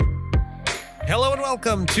Hello and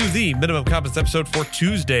welcome to the Minimum Competence episode for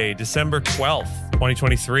Tuesday, December 12th,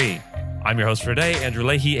 2023. I'm your host for today, Andrew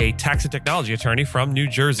Leahy, a tax and technology attorney from New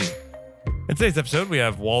Jersey. In today's episode, we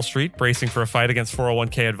have Wall Street bracing for a fight against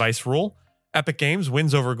 401k advice rule, Epic Games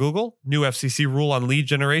wins over Google, new FCC rule on lead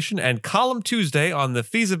generation, and Column Tuesday on the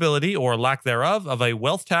feasibility or lack thereof of a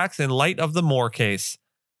wealth tax in light of the Moore case.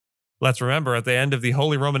 Let's remember, at the end of the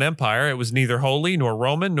Holy Roman Empire, it was neither holy nor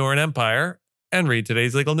Roman nor an empire, and read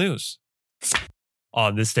today's legal news.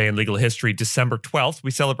 On this day in legal history, December 12th,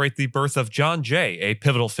 we celebrate the birth of John Jay, a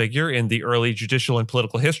pivotal figure in the early judicial and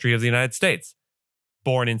political history of the United States.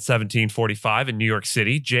 Born in 1745 in New York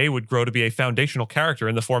City, Jay would grow to be a foundational character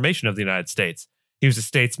in the formation of the United States. He was a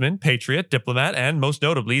statesman, patriot, diplomat, and most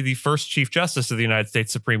notably, the first Chief Justice of the United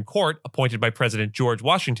States Supreme Court, appointed by President George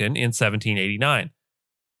Washington in 1789.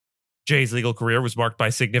 Jay's legal career was marked by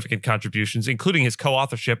significant contributions, including his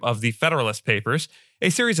co-authorship of the Federalist Papers, a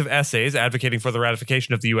series of essays advocating for the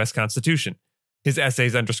ratification of the U.S. Constitution. His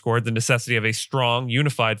essays underscored the necessity of a strong,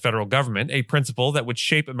 unified federal government, a principle that would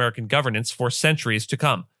shape American governance for centuries to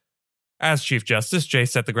come. As Chief Justice, Jay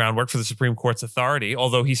set the groundwork for the Supreme Court's authority,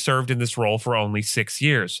 although he served in this role for only 6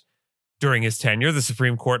 years. During his tenure, the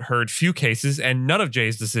Supreme Court heard few cases, and none of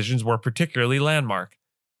Jay's decisions were particularly landmark.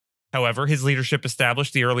 However, his leadership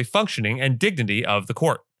established the early functioning and dignity of the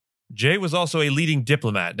court. Jay was also a leading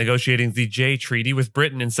diplomat, negotiating the Jay Treaty with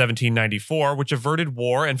Britain in 1794, which averted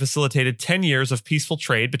war and facilitated 10 years of peaceful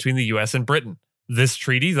trade between the U.S. and Britain. This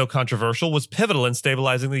treaty, though controversial, was pivotal in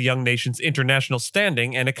stabilizing the young nation's international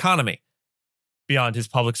standing and economy. Beyond his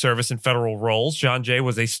public service and federal roles, John Jay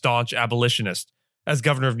was a staunch abolitionist. As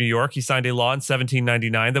governor of New York, he signed a law in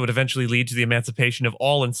 1799 that would eventually lead to the emancipation of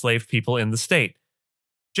all enslaved people in the state.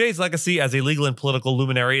 Jay's legacy as a legal and political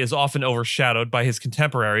luminary is often overshadowed by his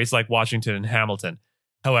contemporaries like Washington and Hamilton.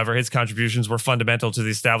 However, his contributions were fundamental to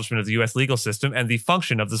the establishment of the U.S. legal system and the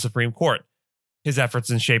function of the Supreme Court. His efforts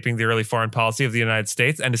in shaping the early foreign policy of the United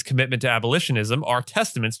States and his commitment to abolitionism are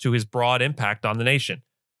testaments to his broad impact on the nation.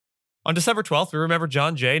 On December 12th, we remember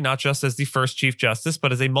John Jay not just as the first Chief Justice,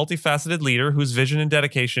 but as a multifaceted leader whose vision and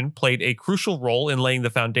dedication played a crucial role in laying the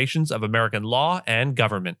foundations of American law and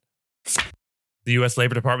government. The U.S.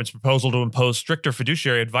 Labor Department's proposal to impose stricter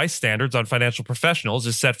fiduciary advice standards on financial professionals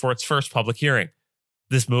is set for its first public hearing.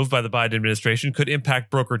 This move by the Biden administration could impact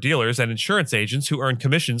broker-dealers and insurance agents who earn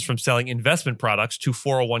commissions from selling investment products to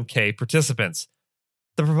 401k participants.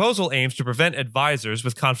 The proposal aims to prevent advisors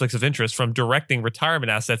with conflicts of interest from directing retirement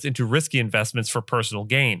assets into risky investments for personal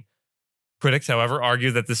gain. Critics, however, argue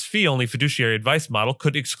that this fee-only fiduciary advice model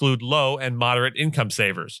could exclude low and moderate income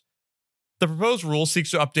savers. The proposed rule seeks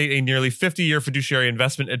to update a nearly 50-year fiduciary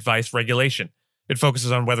investment advice regulation. It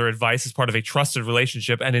focuses on whether advice is part of a trusted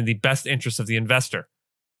relationship and in the best interest of the investor.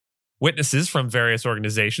 Witnesses from various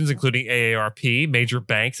organizations, including AARP, major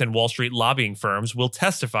banks, and Wall Street lobbying firms, will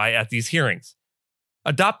testify at these hearings.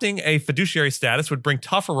 Adopting a fiduciary status would bring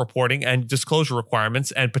tougher reporting and disclosure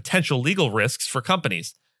requirements and potential legal risks for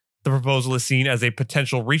companies. The proposal is seen as a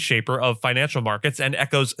potential reshaper of financial markets and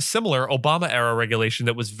echoes similar Obama-era regulation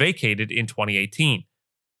that was vacated in 2018.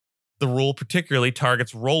 The rule particularly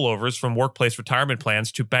targets rollovers from workplace retirement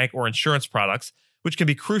plans to bank or insurance products, which can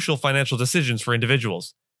be crucial financial decisions for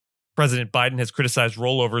individuals. President Biden has criticized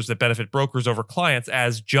rollovers that benefit brokers over clients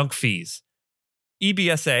as junk fees.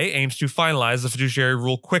 EBSA aims to finalize the fiduciary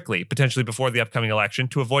rule quickly, potentially before the upcoming election,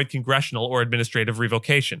 to avoid congressional or administrative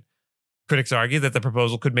revocation. Critics argue that the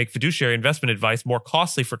proposal could make fiduciary investment advice more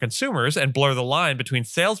costly for consumers and blur the line between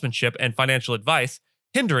salesmanship and financial advice,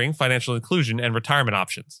 hindering financial inclusion and retirement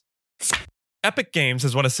options. Epic Games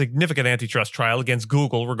has won a significant antitrust trial against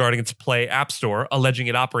Google regarding its Play App Store, alleging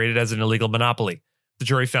it operated as an illegal monopoly. The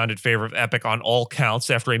jury found in favor of Epic on all counts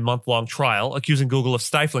after a month-long trial, accusing Google of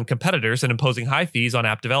stifling competitors and imposing high fees on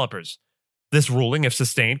app developers. This ruling, if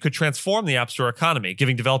sustained, could transform the App Store economy,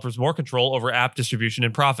 giving developers more control over app distribution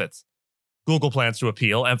and profits. Google plans to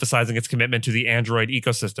appeal, emphasizing its commitment to the Android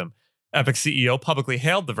ecosystem. Epic's CEO publicly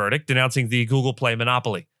hailed the verdict, denouncing the Google Play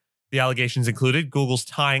monopoly. The allegations included Google's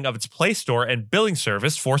tying of its Play Store and billing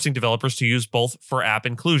service, forcing developers to use both for app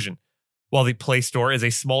inclusion. While the Play Store is a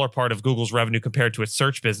smaller part of Google's revenue compared to its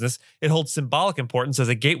search business, it holds symbolic importance as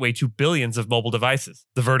a gateway to billions of mobile devices.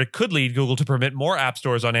 The verdict could lead Google to permit more app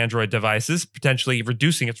stores on Android devices, potentially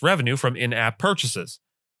reducing its revenue from in-app purchases.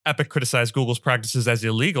 Epic criticized Google's practices as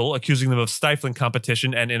illegal, accusing them of stifling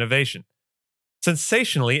competition and innovation.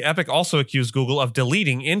 Sensationally, Epic also accused Google of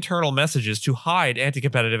deleting internal messages to hide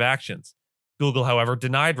anti-competitive actions. Google, however,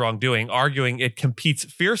 denied wrongdoing, arguing it competes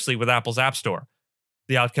fiercely with Apple's App Store.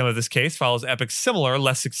 The outcome of this case follows Epic's similar,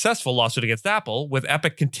 less successful lawsuit against Apple, with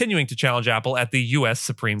Epic continuing to challenge Apple at the U.S.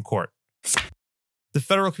 Supreme Court. The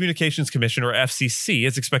Federal Communications Commission, or FCC,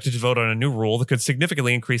 is expected to vote on a new rule that could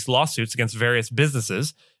significantly increase lawsuits against various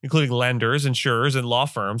businesses, including lenders, insurers, and law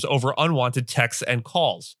firms, over unwanted texts and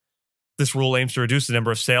calls. This rule aims to reduce the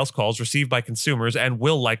number of sales calls received by consumers and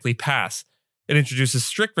will likely pass. It introduces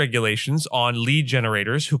strict regulations on lead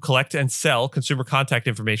generators who collect and sell consumer contact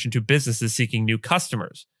information to businesses seeking new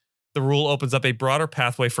customers. The rule opens up a broader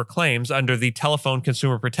pathway for claims under the Telephone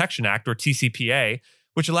Consumer Protection Act, or TCPA,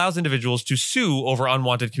 which allows individuals to sue over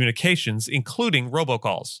unwanted communications, including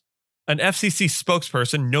robocalls. An FCC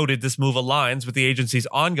spokesperson noted this move aligns with the agency's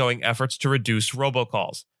ongoing efforts to reduce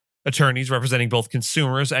robocalls. Attorneys representing both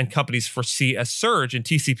consumers and companies foresee a surge in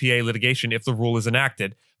TCPA litigation if the rule is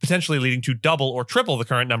enacted, potentially leading to double or triple the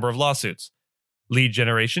current number of lawsuits. Lead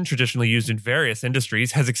generation, traditionally used in various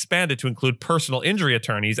industries, has expanded to include personal injury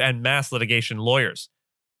attorneys and mass litigation lawyers.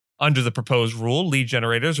 Under the proposed rule, lead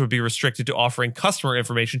generators would be restricted to offering customer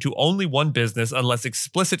information to only one business unless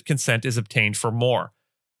explicit consent is obtained for more.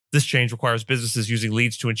 This change requires businesses using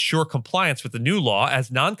leads to ensure compliance with the new law,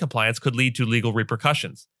 as non-compliance could lead to legal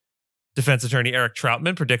repercussions. Defense attorney Eric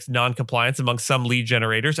Troutman predicts non-compliance among some lead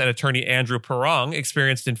generators, and attorney Andrew Perrong,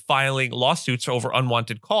 experienced in filing lawsuits over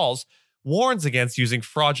unwanted calls, warns against using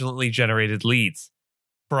fraudulently generated leads.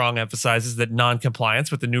 Perrong emphasizes that non-compliance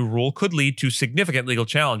with the new rule could lead to significant legal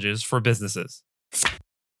challenges for businesses.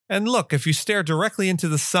 And look, if you stare directly into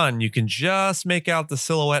the sun, you can just make out the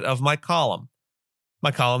silhouette of my column.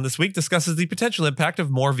 My column this week discusses the potential impact of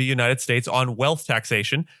Moore v. United States on wealth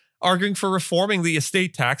taxation, arguing for reforming the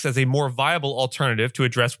estate tax as a more viable alternative to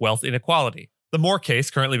address wealth inequality. The Moore case,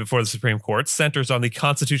 currently before the Supreme Court, centers on the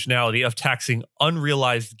constitutionality of taxing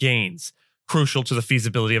unrealized gains, crucial to the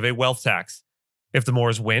feasibility of a wealth tax. If the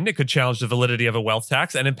Moores win, it could challenge the validity of a wealth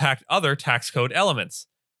tax and impact other tax code elements.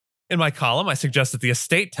 In my column, I suggest that the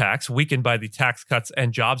estate tax, weakened by the Tax Cuts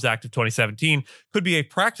and Jobs Act of 2017, could be a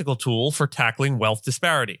practical tool for tackling wealth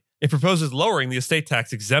disparity. It proposes lowering the estate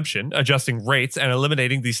tax exemption, adjusting rates, and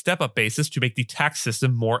eliminating the step-up basis to make the tax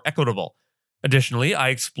system more equitable. Additionally, I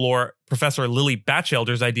explore Professor Lily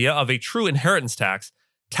Batchelder's idea of a true inheritance tax,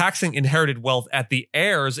 taxing inherited wealth at the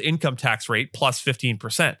heir's income tax rate plus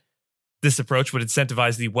 15%. This approach would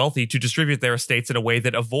incentivize the wealthy to distribute their estates in a way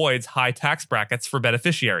that avoids high tax brackets for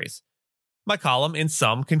beneficiaries. My column, in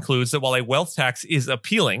sum, concludes that while a wealth tax is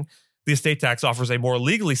appealing, the estate tax offers a more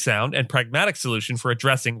legally sound and pragmatic solution for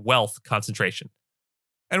addressing wealth concentration.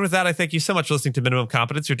 And with that, I thank you so much for listening to Minimum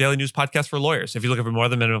Competence, your daily news podcast for lawyers. If you're looking for more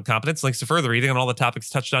than Minimum Competence, links to further reading on all the topics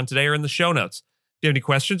touched on today are in the show notes. If you have any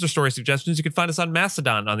questions or story suggestions, you can find us on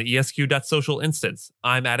Mastodon on the esq.social instance.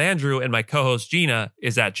 I'm at Andrew, and my co-host Gina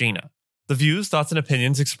is at Gina. The views, thoughts, and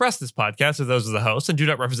opinions expressed in this podcast are those of the host and do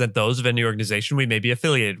not represent those of any organization we may be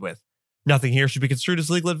affiliated with. Nothing here should be construed as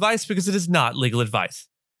legal advice because it is not legal advice.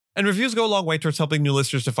 And reviews go a long way towards helping new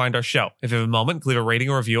listeners to find our show. If you have a moment, leave a rating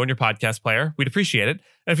or review on your podcast player. We'd appreciate it.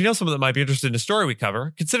 And if you know someone that might be interested in a story we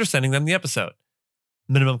cover, consider sending them the episode.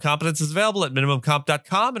 Minimum Competence is available at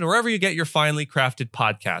minimumcomp.com and wherever you get your finely crafted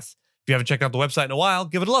podcasts. If you haven't checked out the website in a while,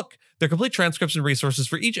 give it a look. There are complete transcripts and resources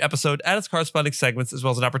for each episode and its corresponding segments, as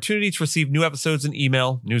well as an opportunity to receive new episodes in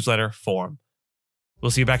email, newsletter, form. We'll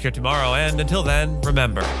see you back here tomorrow, and until then,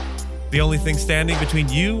 remember, the only thing standing between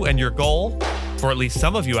you and your goal, for at least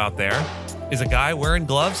some of you out there, is a guy wearing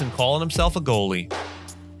gloves and calling himself a goalie.